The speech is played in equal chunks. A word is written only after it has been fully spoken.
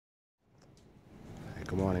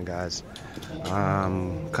Good morning, guys.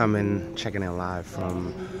 Checking in live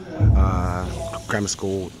from grammar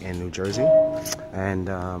school in New Jersey, and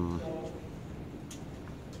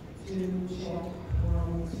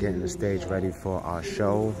getting the stage ready for our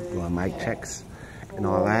show, doing mic checks and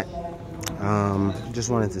all that. Just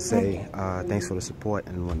wanted to say thanks for the support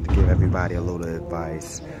and wanted to give everybody a little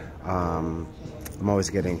advice. I'm always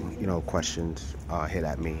getting, questions hit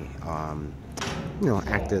at me,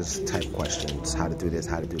 actors type questions, how to do this,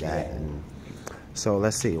 how to do that. And so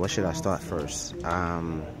let's see, what should I start first?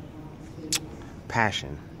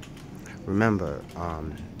 Passion. Remember,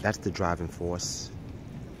 that's the driving force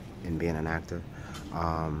in being an actor.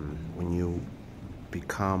 When you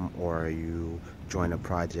become or you join a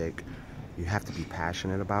project, you have to be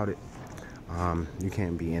passionate about it. You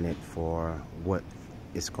can't be in it for what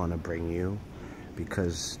it's going to bring you,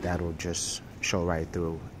 because that'll just show right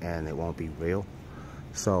through and it won't be real.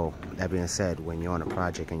 So that being said, when you're on a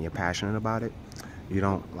project and you're passionate about it, you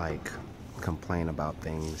don't complain about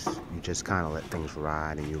things. You just kind of let things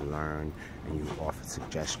ride, and you learn, and you offer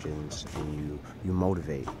suggestions, and you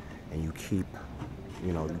motivate, and you keep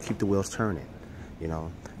the wheels turning.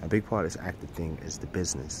 A big part of this acting thing is the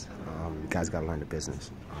business. You guys got to learn the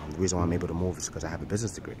business. The reason why I'm able to move is because I have a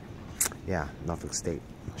business degree. Yeah, Norfolk State,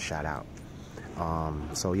 shout out.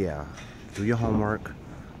 So yeah, do your homework,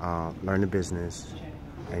 learn the business,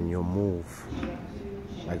 and you'll move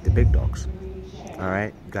like the big dogs. All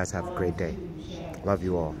right, you guys have a great day. Love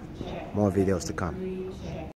you all. More videos to come.